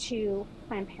alternatives to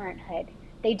Planned Parenthood.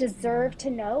 They deserve to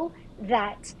know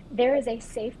that there is a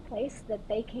safe place that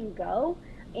they can go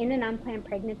in an unplanned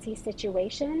pregnancy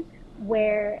situation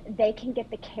where they can get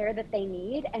the care that they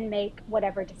need and make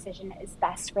whatever decision is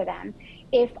best for them.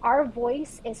 If our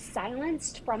voice is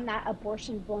silenced from that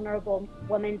abortion vulnerable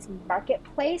woman's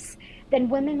marketplace, then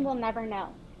women will never know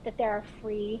that there are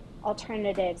free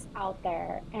alternatives out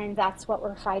there. And that's what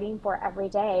we're fighting for every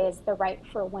day, is the right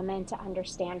for women to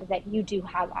understand that you do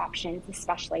have options,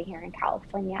 especially here in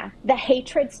California. The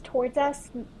hatreds towards us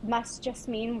must just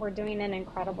mean we're doing an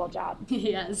incredible job.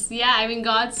 Yes. Yeah. I mean,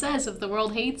 God says if the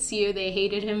world hates you, they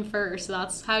hated him first. So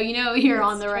that's how you know you're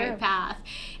on It's the right true. path.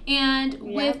 And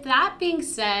with Yep. that being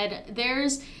said,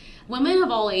 there's women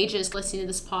of all ages listening to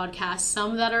this podcast,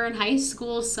 some that are in high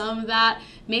school, some that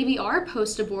maybe are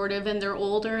post abortive and they're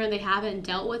older and they haven't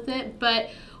dealt with it. But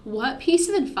what piece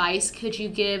of advice could you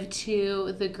give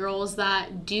to the girls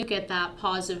that do get that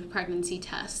positive pregnancy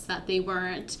test that they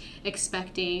weren't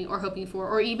expecting or hoping for,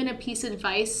 or even a piece of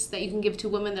advice that you can give to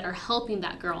women that are helping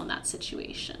that girl in that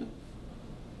situation?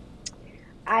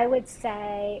 I would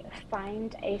say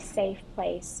find a safe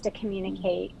place to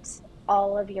communicate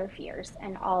all of your fears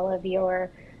and all of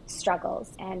your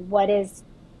struggles and what is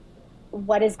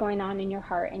going on in your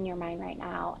heart and your mind right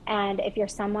now. And if you're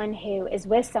someone who is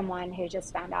with someone who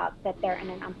just found out that they're in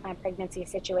an unplanned pregnancy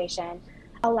situation,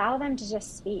 allow them to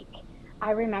just speak.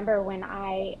 I remember when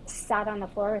I sat on the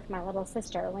floor with my little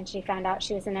sister when she found out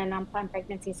she was in an unplanned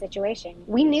pregnancy situation.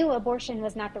 We knew abortion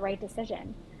was not the right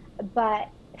decision, but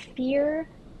fear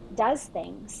does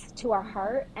things to our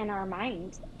heart and our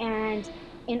mind. And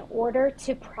in order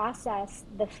to process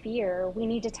the fear, we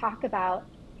need to talk about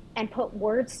and put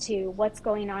words to what's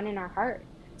going on in our heart.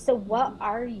 So, what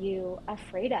are you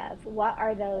afraid of? What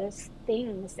are those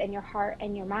things in your heart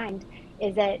and your mind?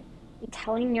 Is it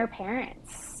telling your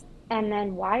parents? And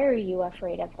then, why are you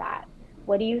afraid of that?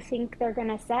 What do you think they're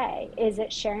going to say? Is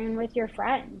it sharing with your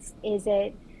friends? Is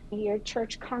it your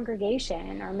church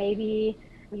congregation, or maybe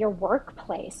your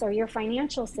workplace or your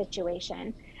financial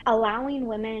situation? Allowing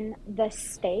women the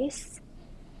space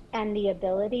and the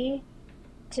ability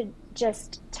to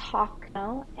just talk, you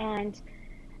know,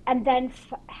 and then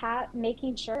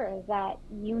making sure that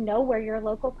you know where your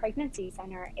local pregnancy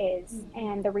center is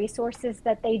and the resources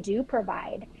that they do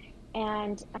provide,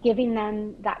 and giving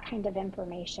them that kind of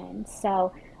information.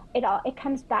 So it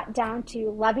comes back down to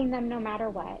loving them no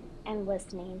matter what and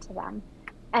listening to them,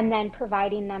 and then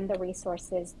providing them the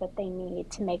resources that they need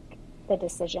to make the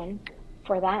decision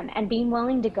for them, and being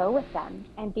willing to go with them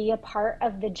and be a part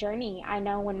of the journey. I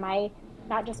know when my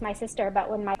not just my sister, but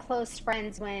when my close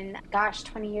friends, when, gosh,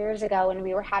 20 years ago, when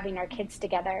we were having our kids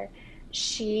together,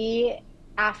 she,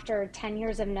 after 10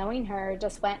 years of knowing her,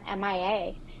 just went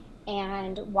MIA.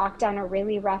 and walked down a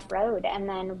really rough road. And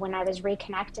then when I was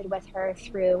reconnected with her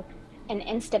through an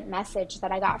instant message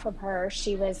that I got from her,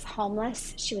 she was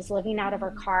homeless. She was living out of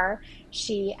her car.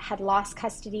 She had lost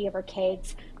custody of her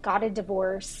kids, got a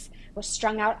divorce, was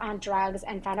strung out on drugs,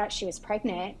 and found out she was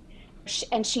pregnant.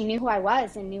 And she knew who I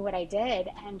was and knew what I did.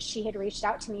 And she had reached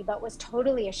out to me, but was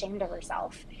totally ashamed of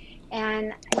herself.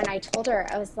 And when I told her,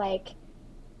 I was like,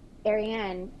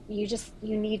 Ariane, you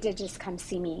need to just come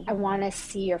see me. I want to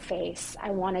see your face. I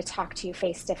want to talk to you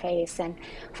face to face. And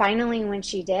finally, when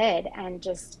she did, and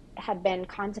just had been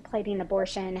contemplating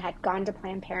abortion, had gone to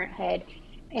Planned Parenthood,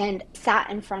 and sat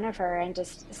in front of her and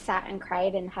just sat and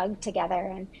cried and hugged together.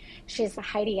 And she's like,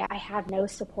 Heidi, I have no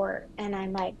support. And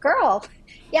I'm like, girl,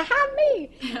 you have me.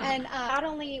 Yeah. And not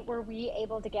only were we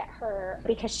able to get her,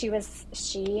 because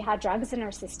she had drugs in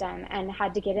her system and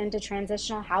had to get into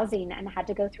transitional housing and had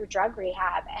to go through drug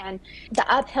rehab. And the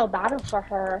uphill battle for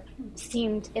her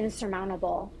seemed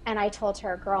insurmountable. And I told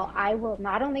her, girl, I will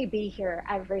not only be here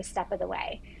every step of the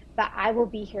way, but I will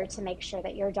be here to make sure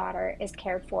that your daughter is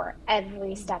cared for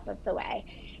every step of the way.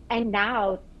 And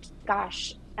now,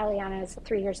 gosh, Eliana is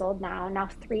 3 years old now. Now,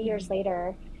 3 years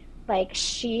later, like,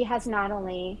 she has not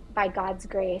only, by God's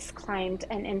grace, climbed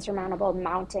an insurmountable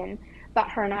mountain, but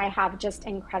her and I have just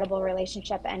incredible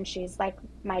relationship, and she's like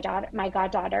my daughter, my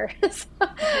goddaughter.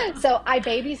 So I've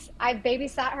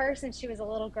babysat her since she was a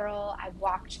little girl. I've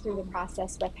walked through the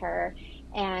process with her,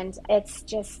 and it's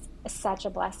just such a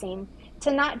blessing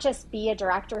to not just be a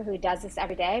director who does this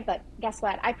every day, but guess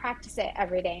what? I practice it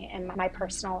every day in my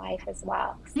personal life as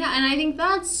well. Yeah, and I think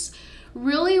that's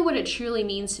really what it truly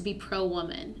means to be pro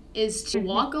woman, is to Mm-hmm.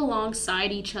 walk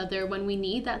alongside each other when we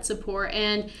need that support.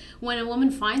 And when a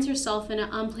woman finds herself in an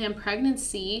unplanned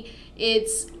pregnancy,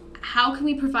 it's how can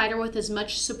we provide her with as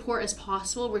much support as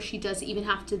possible where she doesn't even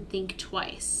have to think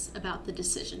twice about the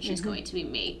decision she's Mm-hmm. going to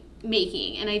be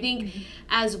making. And I think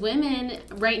as women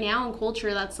right now in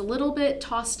culture, that's a little bit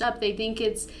tossed up. They think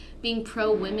it's being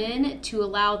pro women to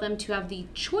allow them to have the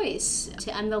choice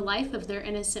to end the life of their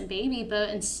innocent baby, but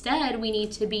instead we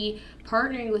need to be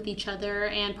partnering with each other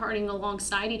and partnering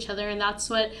alongside each other. And that's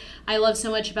what I love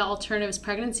so much about Alternatives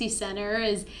Pregnancy Center,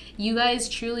 is you guys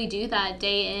truly do that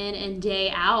day in and day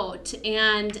out.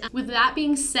 And with that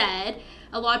being said,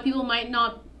 a lot of people might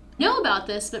not know about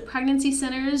this, but pregnancy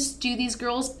centers, do these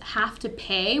girls have to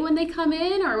pay when they come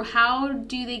in, or how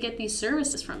do they get these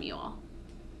services from you all?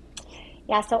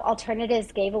 Yeah, so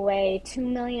Alternatives gave away $2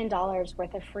 million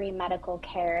worth of free medical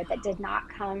care that did not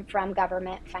come from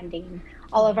government funding.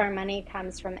 All of our money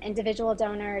comes from individual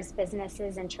donors,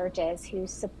 businesses, and churches who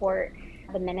support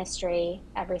the ministry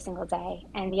every single day.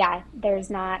 And yeah, there's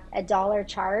not a dollar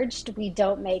charged. We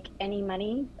don't make any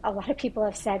money. A lot of people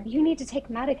have said, you need to take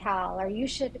Medi-Cal, or you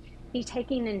should be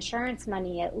taking insurance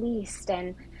money at least.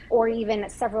 And or even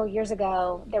several years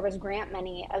ago, there was grant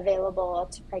money available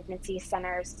to pregnancy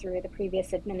centers through the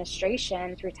previous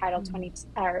administration through Title 20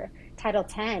 or Title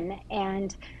 10.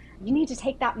 And you need to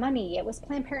take that money. It was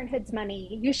Planned Parenthood's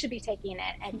money. You should be taking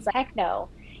it. And it's like, heck no.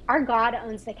 Our God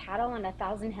owns the cattle on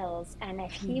 1,000 hills. And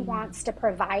if He wants to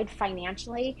provide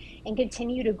financially and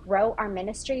continue to grow our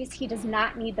ministries, He does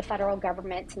not need the federal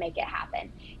government to make it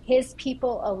happen. His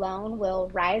people alone will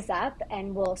rise up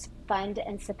and will fund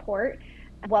and support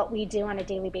what we do on a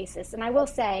daily basis. And I will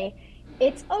say,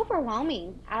 it's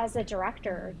overwhelming as a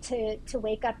director to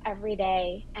wake up every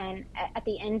day and at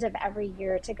the end of every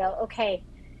year to go, okay,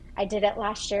 I did it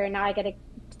last year and now I got to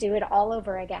do it all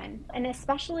over again. And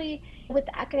especially with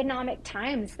the economic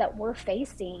times that we're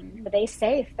facing, they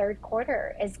say third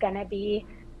quarter is going to be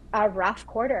a rough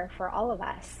quarter for all of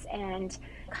us. And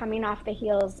coming off the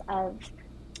heels of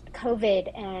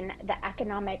COVID and the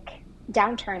economic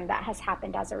downturn that has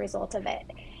happened as a result of it.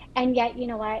 And yet, you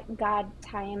know what? God,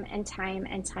 time and time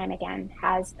and time again,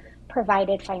 has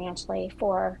provided financially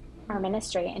for our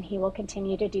ministry, and He will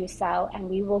continue to do so. And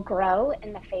we will grow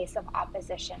in the face of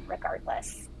opposition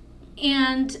regardless.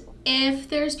 And if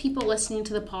there's people listening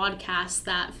to the podcast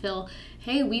that feel,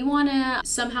 hey, we want to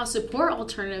somehow support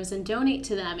alternatives and donate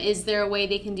to them, is there a way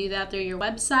they can do that through your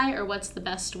website, or what's the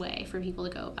best way for people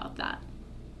to go about that?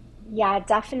 Yeah,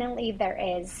 definitely there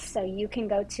is. So you can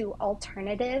go to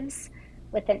alternatives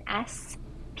with an S,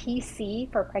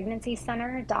 PC for pregnancy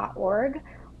center.org,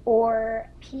 or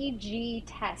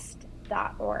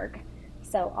pgtest.org.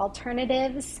 So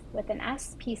alternatives with an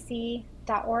S,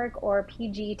 PC.org, or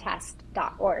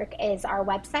pgtest.org is our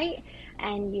website.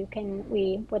 And we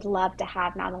would love to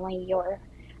have not only your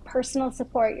personal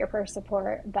support, your purse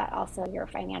support, but also your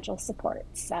financial support.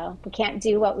 So we can't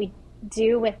do what we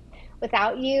do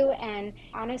without you. And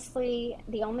honestly,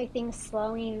 the only thing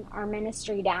slowing our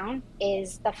ministry down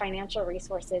is the financial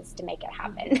resources to make it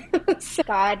happen. So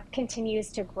God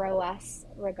continues to grow us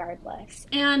regardless.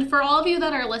 And for all of you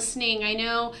that are listening, I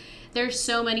know there's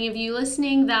so many of you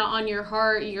listening that on your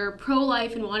heart you're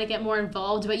pro-life and want to get more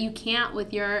involved, but you can't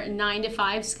with your 9 to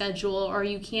 5 schedule, or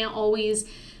you can't always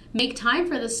make time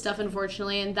for this stuff,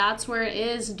 unfortunately. And that's where it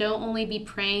is. Don't only be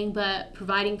praying, but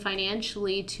providing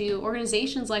financially to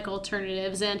organizations like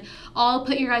Alternatives. And I'll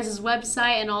put your guys'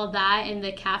 website and all that in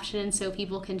the caption so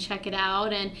people can check it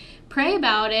out and pray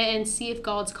about it and see if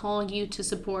God's calling you to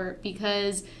support.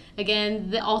 Because again,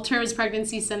 the Alternatives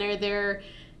Pregnancy Center, they're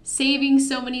saving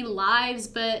so many lives,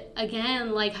 but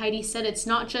again, like Heidi said, it's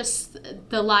not just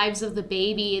the lives of the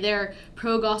baby. They're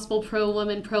pro-gospel,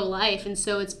 pro-woman, pro-life, and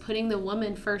so it's putting the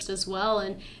woman first as well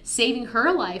and saving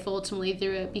her life ultimately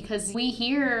through it. Because we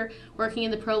hear, working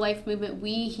in the pro-life movement,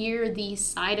 we hear the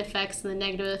side effects and the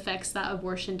negative effects that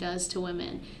abortion does to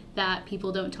women that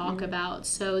people don't talk about.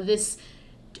 So this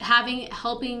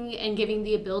helping and giving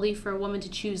the ability for a woman to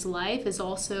choose life is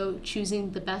also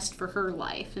choosing the best for her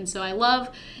life. And so I love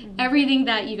everything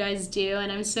that you guys do,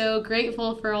 and I'm so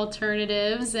grateful for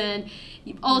Alternatives. And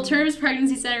Alternatives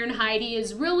Pregnancy Center in Heidi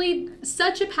is really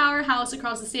such a powerhouse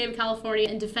across the state of California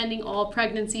in defending all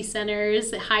pregnancy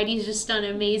centers. Heidi's just done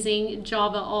an amazing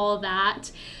job at all of that.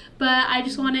 But I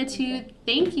just wanted to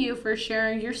thank you for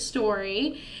sharing your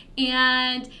story.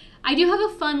 And I do have a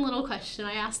fun little question.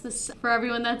 I ask this for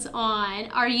everyone that's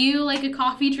on. Are you like a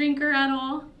coffee drinker at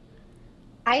all?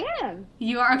 I am.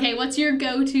 You are? Okay, what's your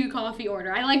go-to coffee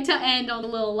order? I like to end on a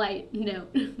little light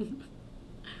note.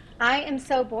 I am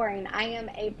so boring. I am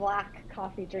a black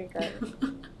coffee drinker.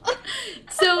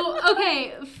 So,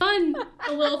 okay,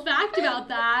 a little fact about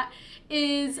that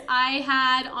is I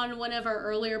had on one of our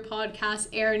earlier podcasts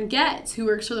Erin Getz, who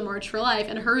works for the March for Life,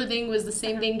 and her thing was the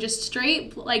same thing, just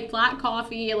straight like black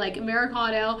coffee, like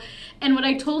Americano. And when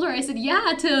I told her, I said,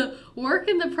 yeah, to work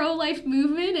in the pro-life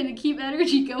movement and to keep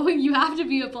energy going, you have to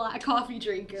be a black coffee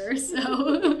drinker.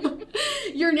 So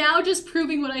you're now just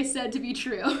proving what I said to be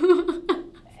true.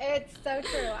 It's so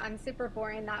true. I'm super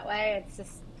boring that way. It's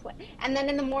just, and then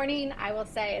in the morning, I will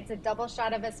say it's a double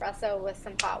shot of espresso with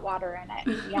some hot water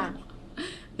in it. Yeah.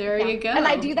 There you go. And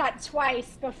I do that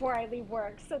twice before I leave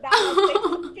work, so that will say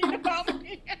something about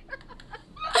me.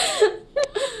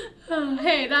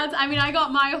 Hey, I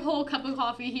got my whole cup of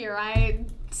coffee here.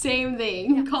 Same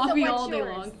thing. Yeah. Coffee all day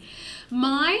long.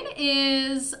 Mine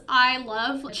is, I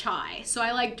love chai. So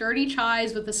I like dirty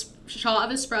chais with a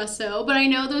shot of espresso, but I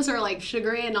know those are like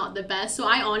sugary and not the best. So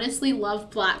I honestly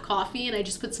love black coffee and I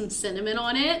just put some cinnamon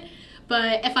on it.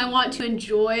 But if I want to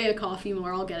enjoy a coffee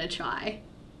more, I'll get a chai.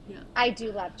 Yeah. I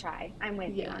do love chai. I'm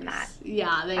with you on that. Yeah,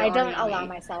 I don't allow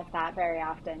myself that very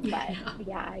often, but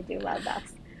yeah, I do love that.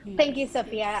 Yes. Thank you,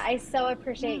 Sophia. I so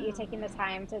appreciate you taking the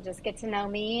time to just get to know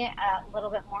me a little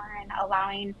bit more and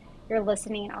allowing your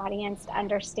listening audience to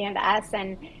understand us.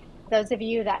 And those of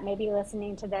you that may be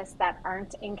listening to this that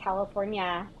aren't in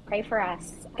California, pray for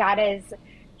us. God is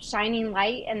shining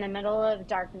light in the middle of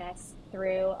darkness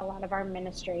through a lot of our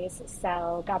ministries.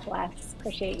 So God bless.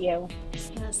 Appreciate you.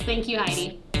 Yes, thank you,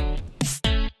 Heidi.